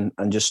 16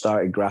 and just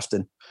started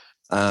grafting.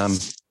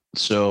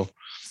 So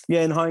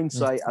yeah, in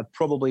hindsight, I'd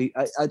probably,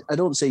 I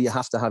don't say you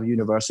have to have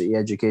university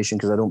education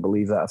because I don't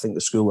believe that. I think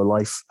the school of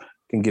life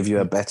can give you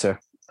a better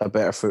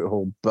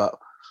foothold. But,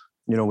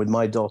 with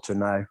my daughter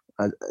now,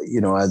 I'd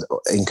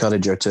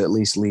encourage her to at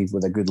least leave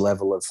with a good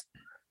level of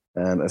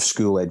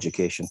school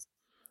education.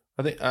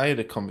 I think I had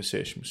a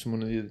conversation with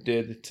someone the other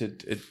day that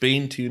had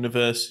been to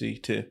university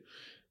to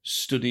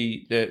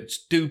study,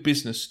 do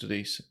business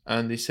studies,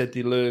 and they said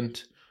they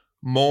learned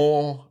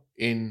more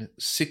in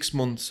 6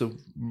 months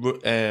of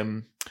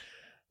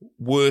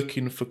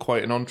working for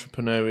quite an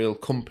entrepreneurial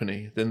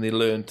company than they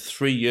learned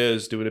 3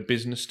 years doing a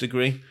business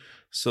degree.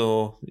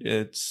 So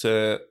it's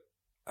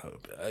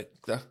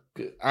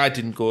I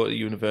didn't go to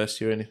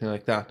university or anything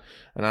like that,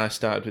 and I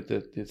started with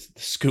the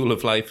School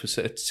of Life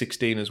at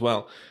 16 as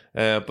well.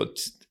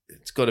 But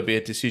it's got to be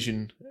a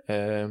decision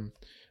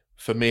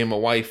for me and my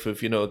wife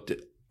of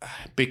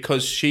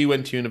because she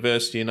went to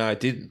university and I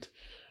didn't.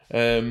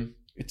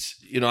 It's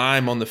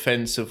I'm on the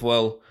fence of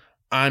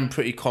I'm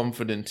pretty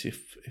confident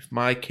if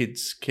my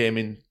kids came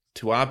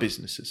into our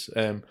businesses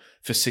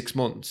for 6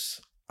 months,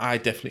 I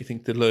definitely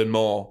think they'd learn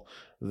more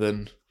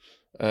than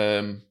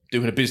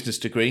doing a business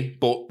degree.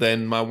 But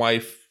then my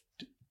wife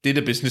did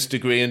a business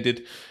degree and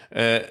did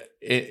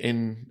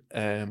in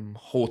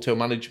hotel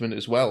management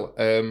as well.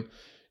 And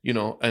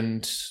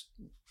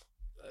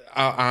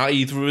are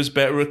either of us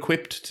better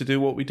equipped to do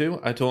what we do?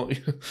 I don't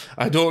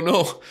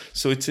know.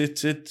 So it's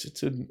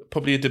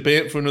probably a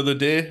debate for another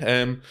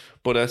day.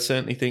 But I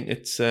certainly think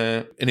it's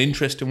an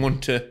interesting one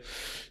to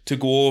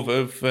go over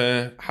of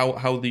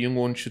how the young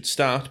one should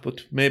start.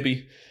 But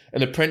maybe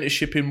an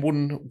apprenticeship in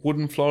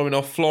wooden flooring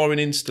or flooring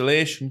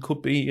installation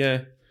could be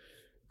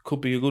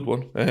could be a good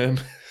one.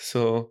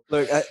 So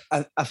look,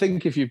 I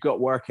think if you've got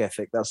work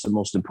ethic, that's the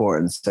most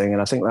important thing,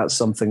 and I think that's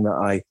something that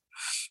I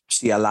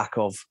see a lack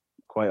of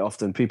quite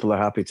often. People are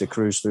happy to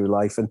cruise through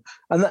life, and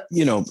that,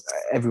 you know,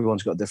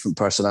 everyone's got different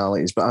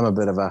personalities. But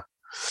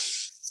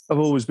I've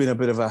always been a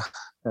bit of a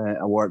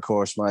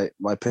workhorse.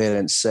 My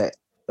parents set.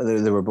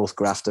 They were both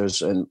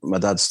grafters, and my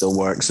dad still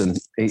works, and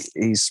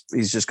he's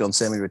just gone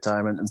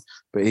semi-retirement,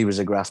 but he was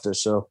a grafter.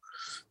 So,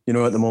 you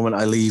know, at the moment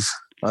I leave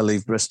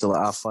Bristol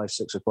at 5:30,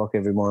 6 o'clock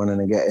every morning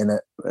and get in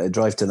it,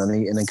 drive to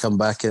Nuneaton and come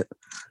back at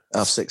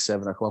 6,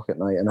 7 o'clock at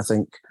night. And I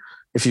think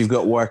if you've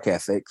got work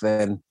ethic,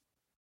 then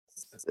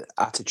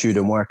attitude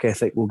and work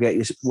ethic will get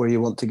you where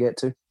you want to get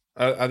to.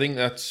 I think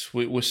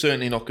we're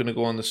certainly not going to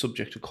go on the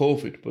subject of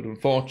COVID, but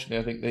unfortunately,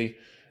 I think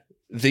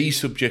the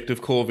subject of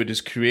COVID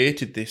has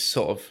created this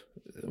sort of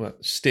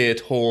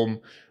stay-at-home,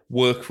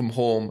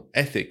 work-from-home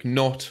ethic,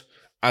 not,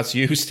 as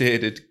you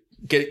stated,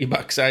 get your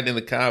backside in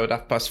the car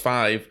at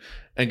 5:30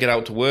 and get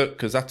out to work,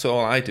 because that's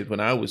all I did when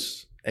I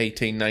was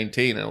 18,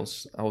 19. I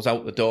was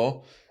out the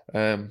door,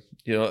 you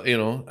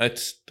know, at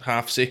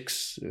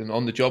 6:30 and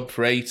on the job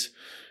for 8,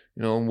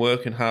 you know, and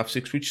working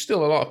 6:30, which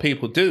still a lot of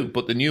people do.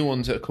 But the new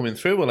ones that are coming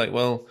through are like,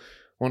 well,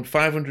 I want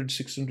 £500,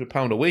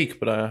 £600 a week,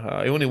 but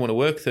I only want to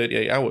work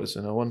 38 hours,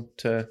 and I want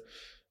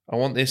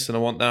this and I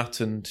want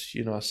that, and,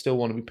 you know, I still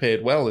want to be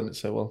paid well. And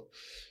it's like, well,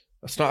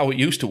 that's not how it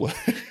used to work.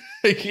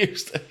 It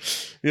used to,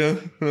 yeah.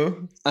 You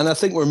know? And I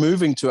think we're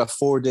moving to a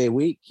 4-day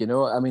week. You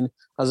know, I mean,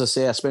 as I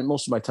say, I spent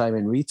most of my time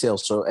in retail,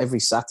 so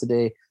every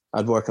Saturday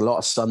I'd work a lot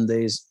of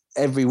Sundays.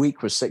 Every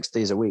week was 6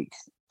 days a week.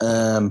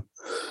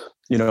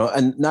 You know,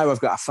 and now I've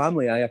got a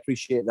family. I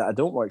appreciate that I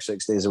don't work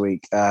 6 days a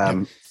week.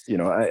 You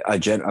know,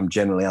 I'm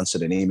generally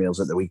answering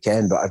emails at the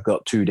weekend, but I've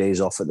got 2 days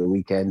off at the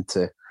weekend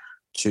to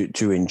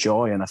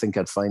enjoy. And I think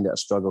I'd find it a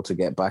struggle to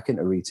get back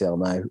into retail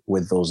now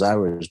with those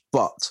hours.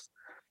 But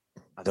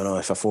I don't know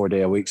if a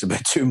 4-day a week's a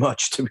bit too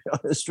much, to be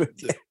honest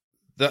with you.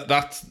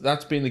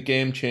 That's been the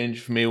game changer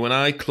for me. When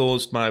I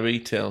closed my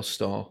retail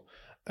store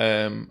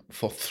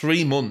for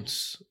 3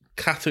 months,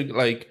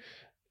 like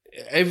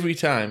every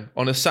time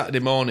on a Saturday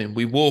morning,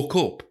 we woke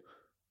up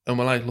and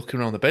we're like looking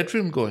around the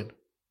bedroom going,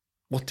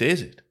 what day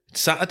is it?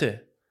 It's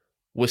Saturday.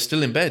 We're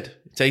still in bed.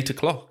 It's 8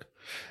 o'clock.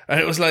 And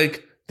it was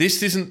like,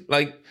 this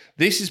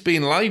has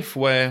been life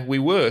where we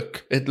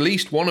work, at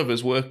least one of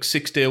us works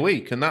 6 day a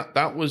week. And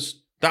that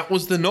was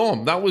the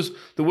norm. There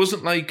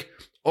wasn't like,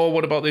 oh,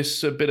 what about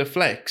this bit of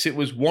flex? It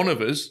was one of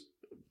us,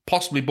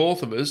 possibly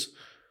both of us,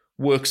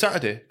 work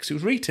Saturday, because it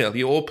was retail.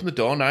 You open the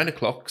door 9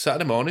 o'clock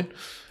Saturday morning.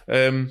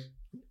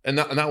 And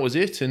that was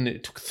it. And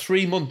it took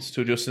 3 months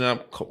to adjust. And I'm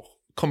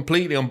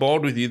completely on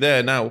board with you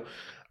there. Now,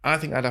 I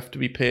think I'd have to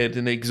be paid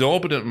an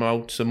exorbitant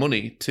amount of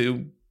money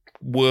to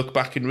work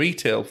back in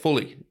retail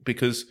fully,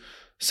 because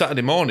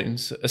Saturday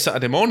mornings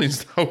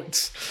now.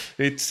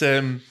 It's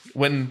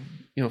when,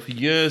 you know, for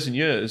years and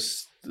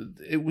years,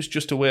 it was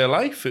just a way of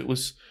life. It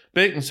was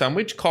bacon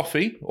sandwich,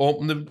 coffee,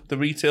 open the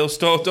retail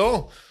store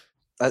door.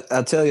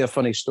 I'll tell you a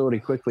funny story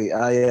quickly.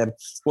 I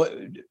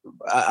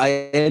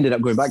ended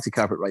up going back to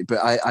Carpetright, but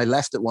I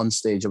left at one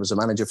stage. I was a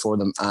manager for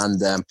them,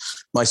 and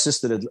my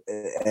sister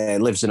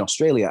lives in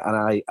Australia,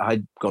 and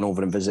I'd gone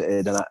over and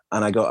visited, and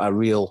I got a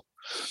real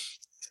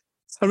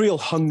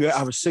hunger.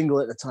 I was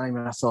single at the time,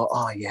 and I thought,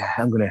 oh yeah,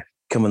 I'm going to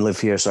come and live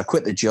here. So I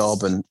quit the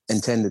job and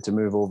intended to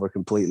move over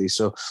completely.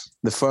 So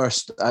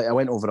I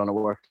went over on a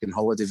working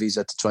holiday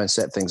visa to try and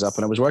set things up,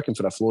 and I was working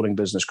for a flooring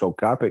business called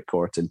Carpet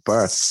Court in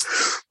Perth,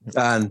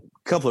 and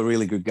a couple of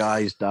really good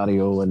guys,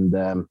 Dario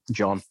and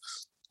John,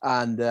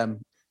 and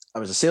I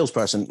was a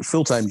salesperson,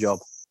 full-time job,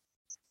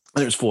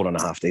 and it was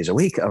 4.5 days a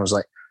week. I was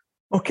like,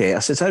 okay. I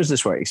said, how's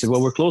this work? He said,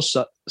 well, we're closed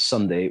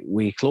Sunday.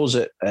 We close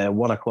at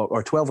 1 o'clock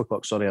or 12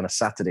 o'clock, on a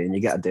Saturday, and you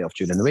get a day off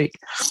during the week.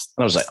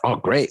 And I was like, oh,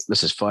 great,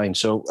 this is fine.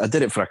 So I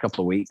did it for a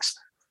couple of weeks,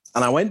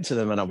 and I went to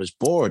them and I was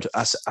bored.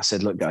 I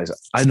said, look, guys,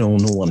 I know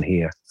no one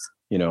here.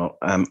 You know,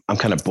 I'm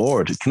kind of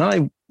bored. Can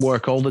I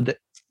work all the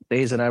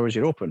days and hours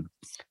you're open?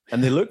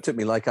 And they looked at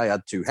me like I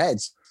had two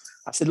heads.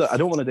 I said, look, I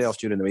don't want a day off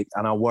during the week,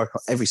 and I'll work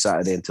every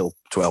Saturday until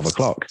 12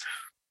 o'clock.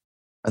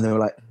 And they were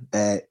like,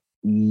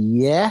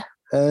 yeah.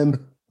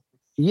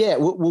 Yeah,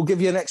 we'll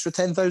give you an extra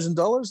 $10,000.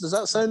 Does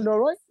that sound all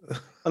right? And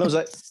I was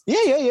like,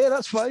 yeah,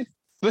 that's fine.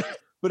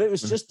 But it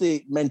was just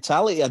the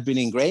mentality I'd been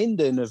ingrained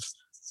in of,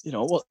 you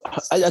know, what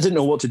I didn't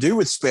know what to do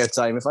with spare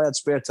time. If I had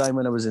spare time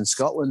when I was in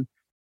Scotland,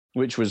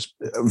 which was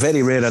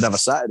very rare, I'd have a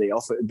Saturday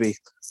off. It would be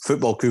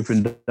football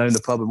cooping down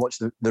the pub and watch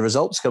the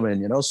results come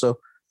in, you know. So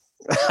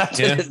I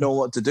didn't know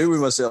what to do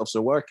with myself.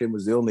 So working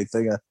was the only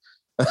thing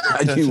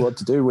I knew what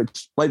to do,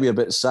 which might be a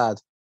bit sad.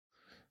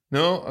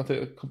 No, I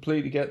think I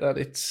completely get that.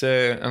 It's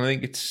and I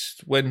think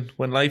it's when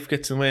life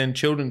gets in the way and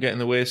children get in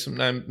the way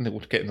sometimes, they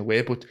won't get in the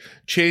way, but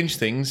change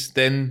things,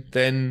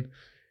 then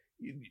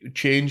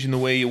changing the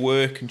way you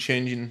work and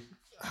changing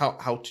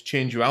how to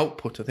change your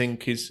output, I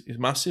think is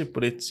massive.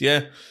 But it's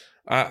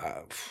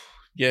I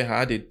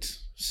did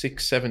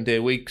 6-7 day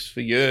weeks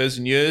for years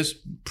and years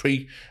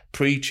pre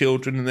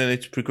children, and then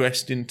it's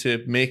progressed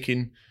into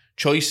making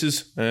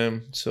choices.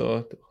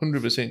 So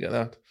 100% get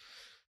that.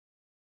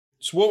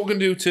 So what we're going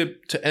to do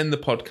to end the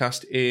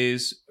podcast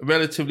is a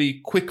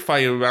relatively quick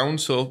fire round.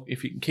 So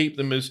if you can keep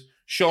them as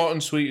short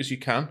and sweet as you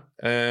can.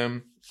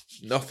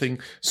 Nothing.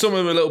 Some are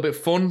a little bit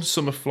fun.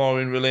 Some are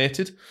flooring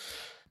related.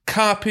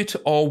 Carpet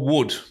or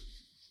wood?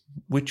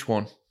 Which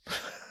one?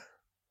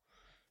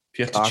 If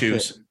you have to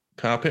choose.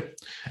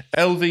 Carpet.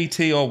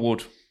 LVT or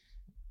wood?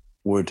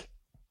 Wood.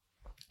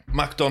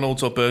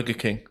 McDonald's or Burger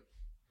King?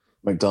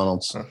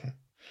 McDonald's. Okay.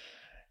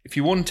 If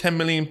you won £10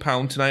 million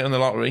tonight on the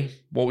lottery,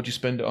 what would you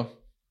spend it on?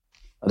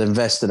 I'd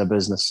invest in a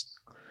business.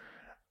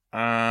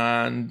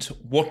 And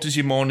what does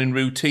your morning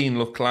routine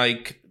look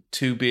like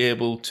to be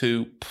able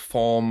to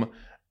perform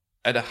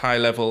at a high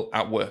level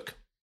at work?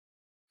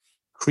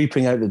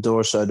 Creeping out the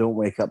door so I don't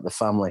wake up the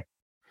family.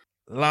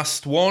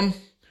 Last one.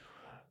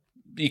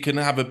 You can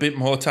have a bit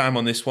more time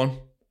on this one.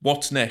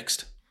 What's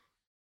next?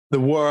 The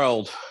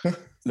world.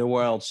 The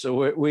world. So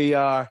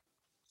we're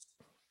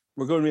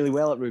going really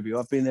well at Rubio.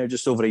 I've been there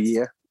just over a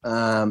year.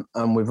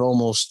 And we've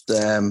almost,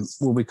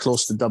 we'll be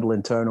close to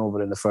doubling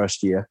turnover in the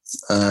first year,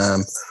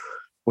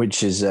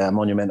 which is a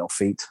monumental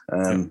feat.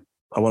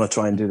 I want to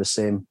try and do the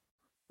same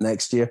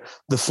next year.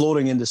 The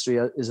flooring industry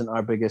isn't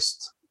our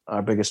biggest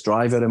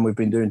driver, and we've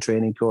been doing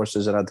training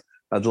courses, and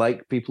I'd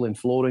like people in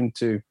flooring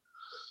to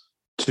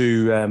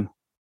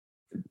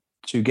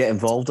get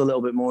involved a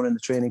little bit more in the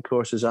training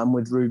courses. I'm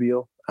with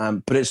Rubio,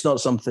 but it's not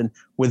something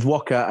with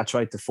Waka. I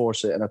tried to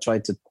force it, and I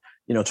tried to,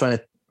 trying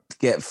to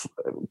get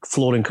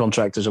flooring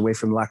contractors away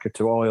from lacquer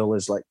to oil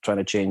is like trying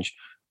to change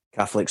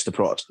Catholics to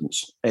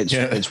Protestants.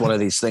 It's one of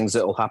these things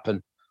that will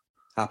happen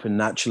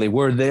naturally.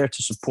 We're there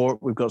to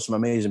support. We've got some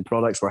amazing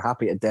products. We're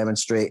happy to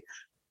demonstrate,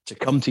 to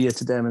come to you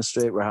to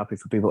demonstrate. We're happy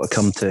for people to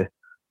come to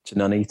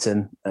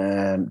Nuneaton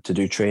to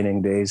do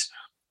training days.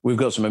 We've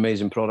got some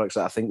amazing products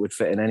that I think would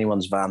fit in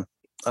anyone's van.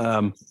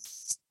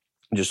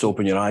 Just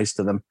open your eyes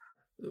to them.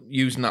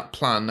 Using that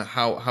plan,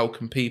 how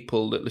can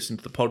people that listen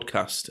to the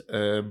podcast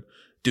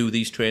do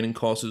these training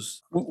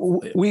courses?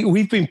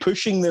 We've been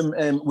pushing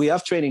them. We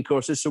have training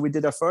courses. So we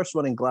did our first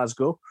one in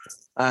Glasgow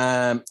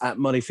at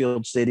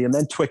Murrayfield Stadium,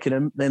 then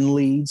Twickenham, then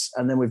Leeds,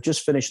 and then we've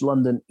just finished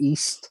London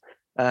East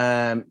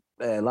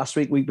last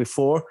week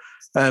before.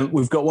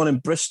 We've got one in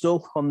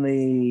Bristol on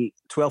the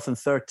 12th and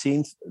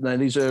 13th. Now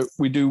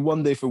we do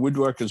one day for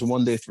woodworkers and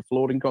one day for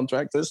flooring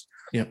contractors.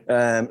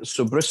 Yeah.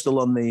 So Bristol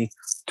on the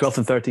 12th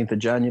and 13th of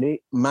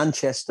January,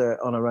 Manchester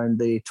on around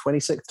the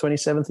 26th,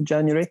 27th of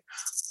January.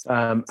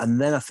 And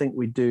then I think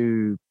we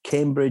do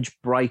Cambridge,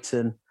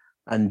 Brighton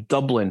and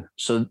Dublin.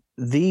 So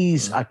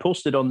these I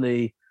posted on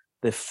the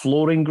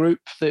flooring group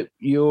that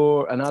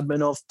you're an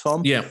admin of,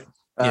 Tom. Yeah.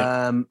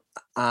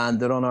 And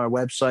they're on our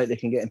website. They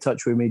can get in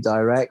touch with me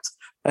direct.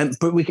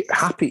 But we're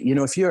happy,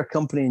 if you're a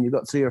company and you've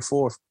got 3 or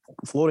 4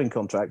 flooring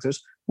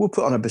contractors, we'll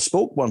put on a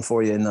bespoke one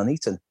for you in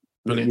Nuneaton,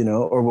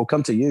 or we'll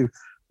come to you.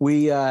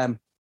 We're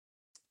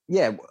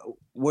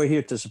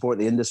here to support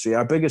the industry.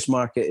 Our biggest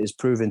market is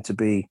proven to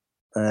be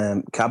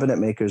cabinet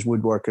makers,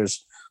 woodworkers,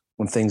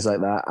 and things like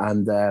that,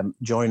 and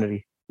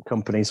joinery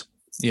companies.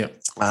 Yeah,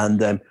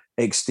 and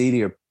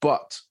exterior.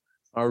 But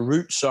our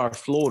roots are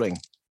flooring,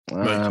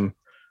 right.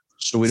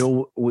 So we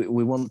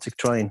want to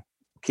try and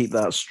keep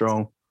that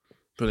strong.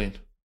 Brilliant.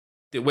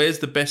 Where's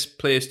the best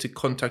place to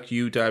contact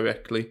you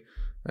directly,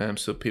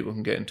 so people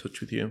can get in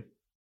touch with you?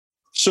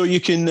 So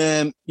you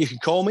can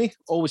call me.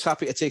 Always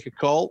happy to take a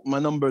call. My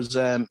number's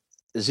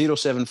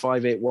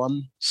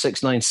 07581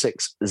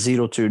 696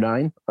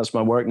 029. That's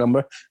my work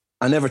number.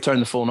 I never turn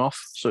the phone off,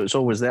 so it's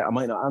always there. I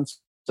might not answer,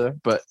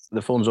 but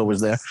the phone's always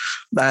there.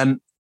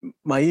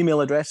 My email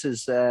address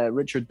is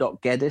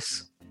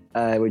richard.geddes,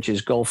 which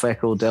is Golf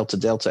Echo Delta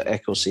Delta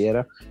Echo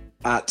Sierra,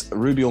 at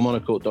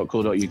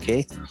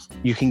rubiomonocoat.co.uk.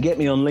 You can get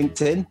me on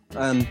LinkedIn.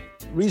 I'm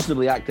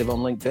reasonably active on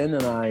LinkedIn,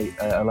 and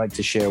I like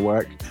to share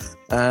work.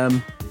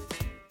 And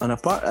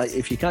apart,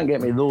 if you can't get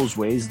me those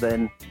ways,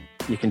 then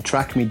you can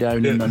track me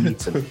down in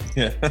Nuneaton.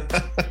 Yeah,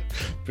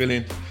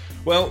 brilliant.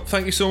 Well,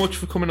 thank you so much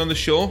for coming on the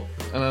show,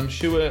 and I'm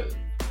sure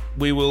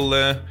we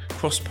will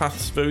cross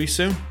paths very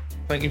soon.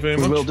 Thank you very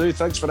much. We will do.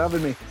 Thanks for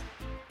having me.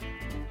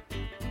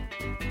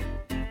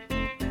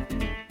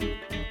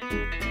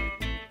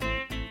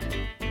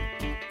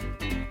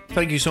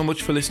 Thank you so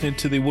much for listening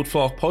to the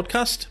Woodfork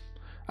podcast.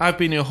 I've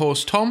been your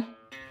host, Tom.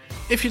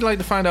 If you'd like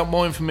to find out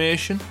more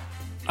information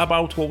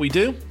about what we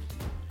do,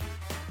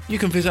 you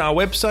can visit our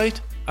website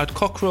at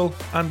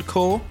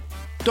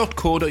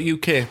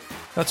cockerellandco.co.uk.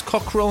 That's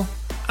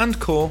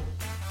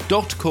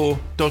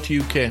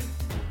cockerellandco.co.uk.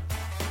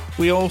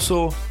 We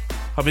also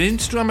have an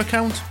Instagram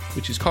account,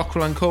 which is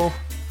Cockerel & Co.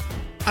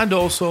 And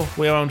also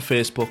we're on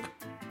Facebook.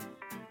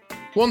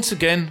 Once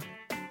again,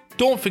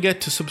 don't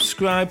forget to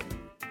subscribe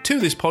to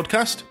this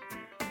podcast,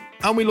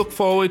 and we look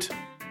forward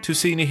to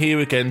seeing you here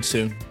again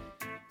soon.